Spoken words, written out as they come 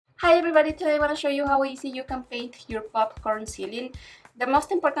Hi everybody, today I want to show you how easy you can paint your popcorn ceiling. The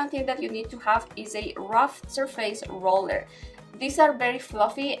most important thing that you need to have is a rough surface roller. These are very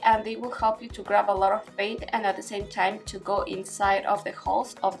fluffy and they will help you to grab a lot of paint and at the same time to go inside of the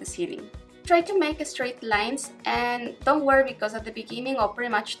holes of the ceiling. Try to make straight lines and don't worry because at the beginning or pretty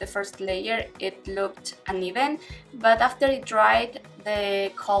much the first layer it looked uneven, but after it dried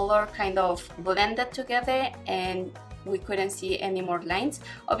the color kind of blended together and we couldn't see any more lines.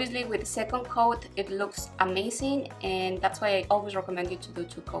 Obviously with the second coat it looks amazing, and that's why I always recommend you to do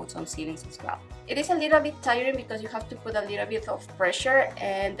 2 coats on ceilings as well. It is a little bit tiring because you have to put a little bit of pressure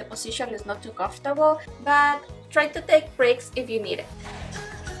and the position is not too comfortable, but try to take breaks if you need it.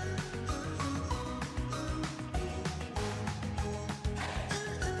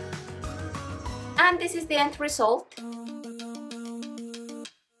 And this is the end result.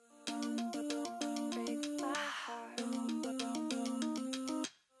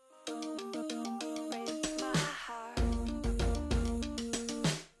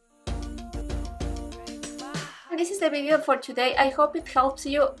 This is the video for today. I hope it helps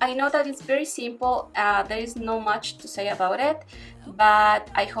you. I know that it's very simple, there is not much to say about it, but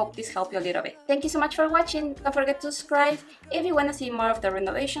I hope this helped you a little bit. Thank you so much for watching. Don't forget to subscribe if you want to see more of the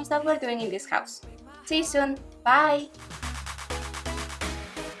renovations that we're doing in this house. See you soon. Bye!